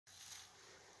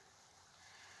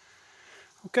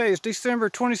Okay, it's December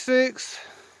 26th.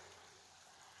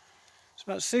 It's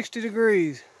about 60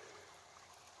 degrees.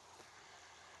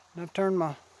 And I've turned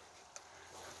my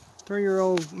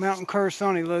 3-year-old mountain cur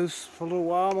Sonny loose for a little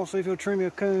while. I'm gonna see if he'll trim me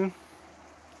a coon.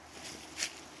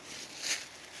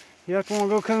 You have to want to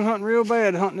go coon hunting real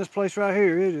bad hunting this place right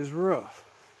here. It is rough.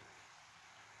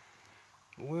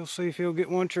 We'll see if he'll get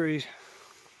one treed.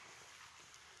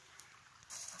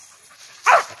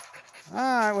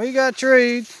 Alright, well he got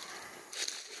treed.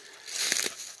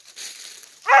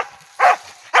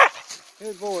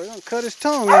 Good boy, he's gonna cut his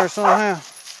tongue there somehow.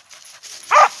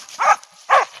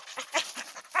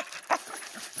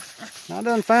 I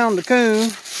done found the coon.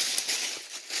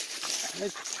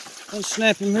 Let's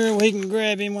snap him here where he can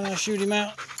grab him when I shoot him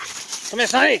out. Come here,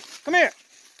 Sonny. Come here.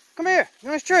 Come here. Get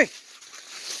on this tree.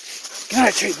 Get on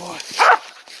that tree, boy.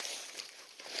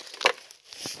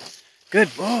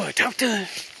 Good boy. Talk to him.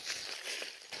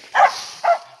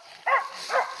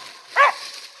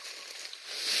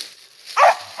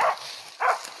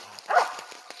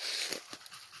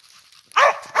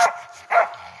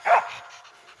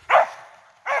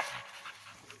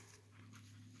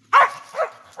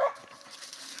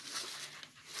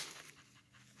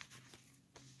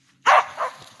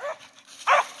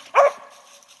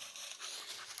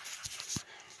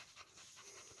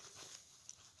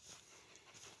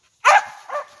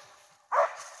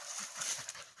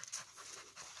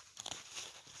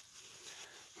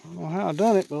 I don't know how I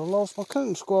done it, but I lost my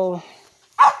coon squaller.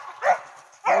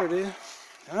 There it is.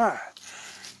 Alright.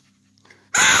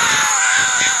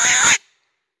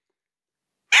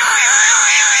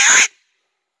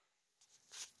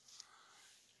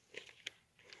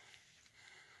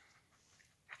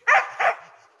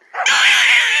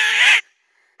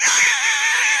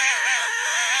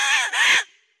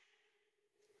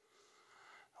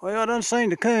 Well, I done seen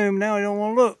the coon, now he don't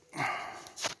want to look.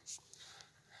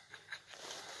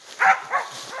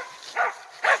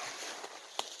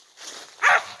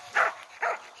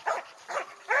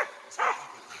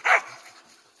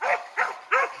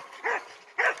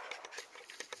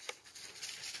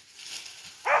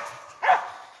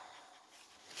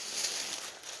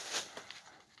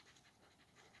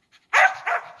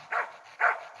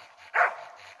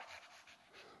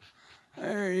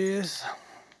 There he is.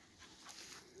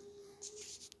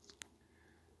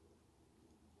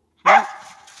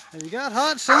 Have you got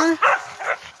hot, son?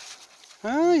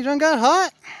 Huh? You done got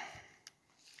hot?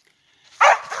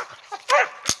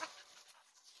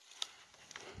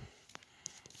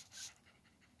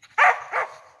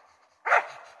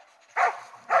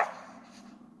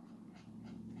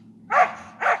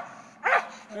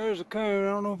 There's a coon.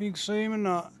 I don't know if you can see him or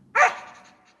not.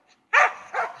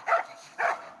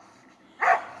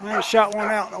 I haven't shot one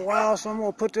out in a while, so I'm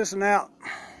going to put this one out.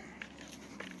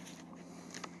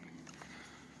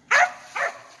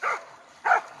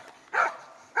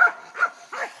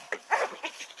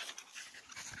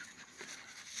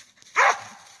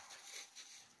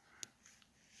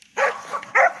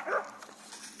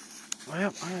 Well,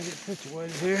 I gotta get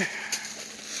situated here.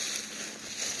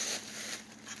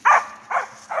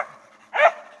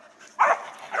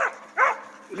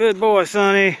 Good boy,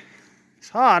 Sonny. It's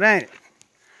hot, ain't it?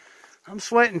 I'm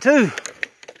sweating too.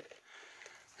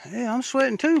 Yeah, I'm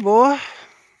sweating too, boy.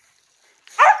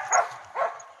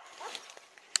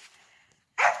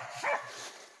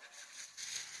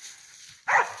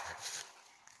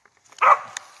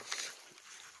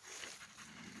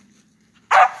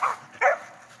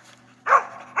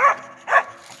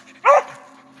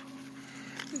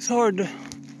 It's hard to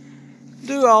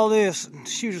do all this and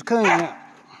shoot a coon out.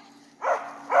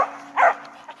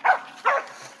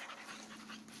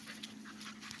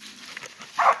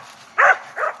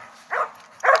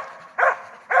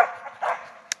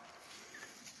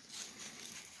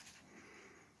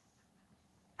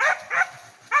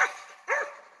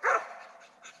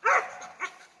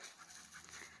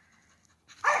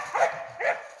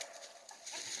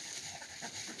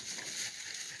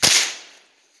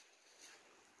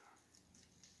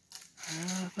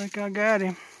 I think I got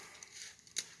him.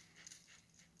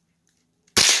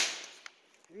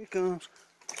 Here he comes.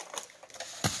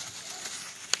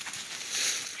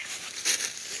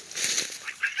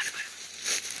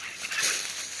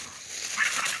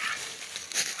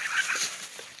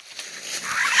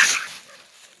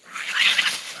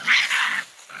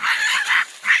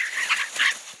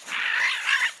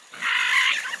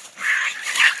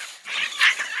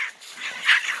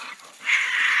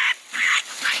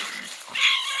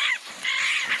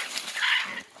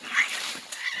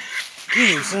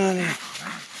 Get him, Sonny.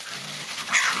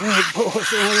 Good boy,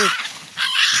 Sonny.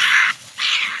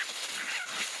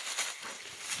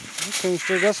 That coon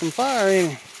still got some fire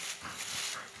in him.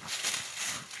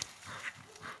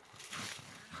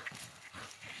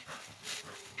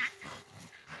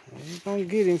 He's gonna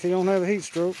get him if he don't have a heat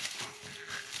stroke.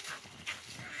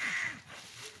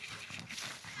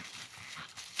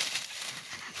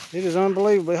 It is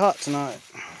unbelievably hot tonight.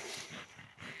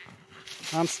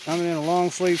 I'm in a long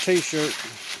sleeve t-shirt,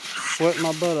 sweating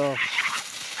my butt off.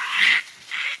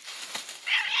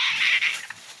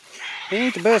 He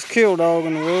ain't the best kill dog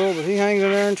in the world, but he hangs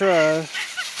in there and tries.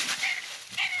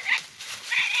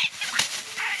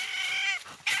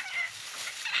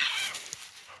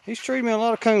 He's treated me a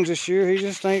lot of coons this year. He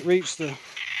just ain't reached the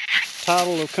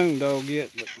title of coon dog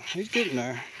yet, but he's getting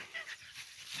there.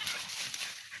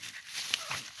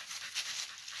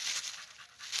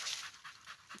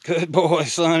 Good boy,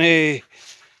 Sonny.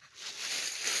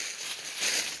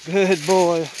 Good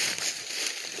boy.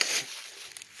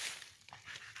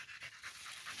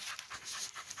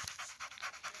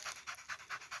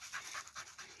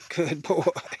 Good boy.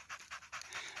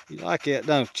 You like that,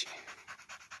 don't you?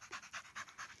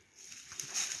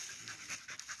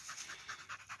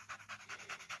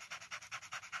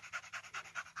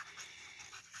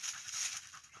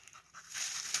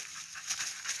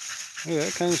 Yeah,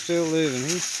 that coon's still living.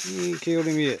 He ain't killed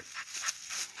him yet. I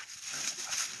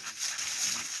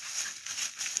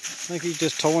think he's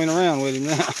just toying around with him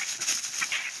now.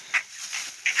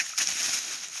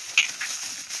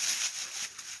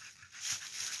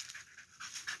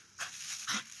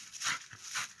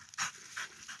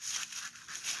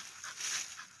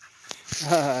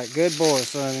 Alright, good boy,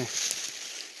 Sonny.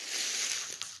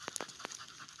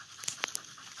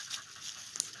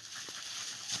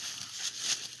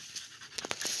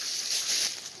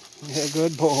 Yeah,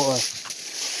 good boy.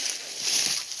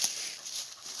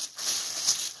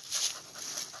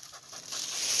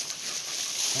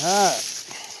 Alright.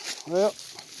 Well,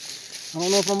 I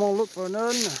don't know if I'm gonna look for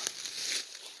nothing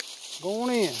or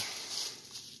going in.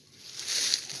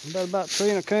 I'm about 3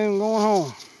 and a coon going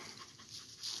home.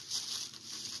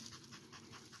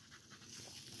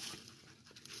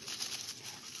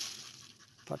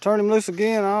 If I turn him loose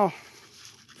again, I'll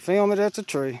film it at the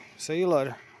tree. See you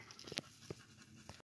later.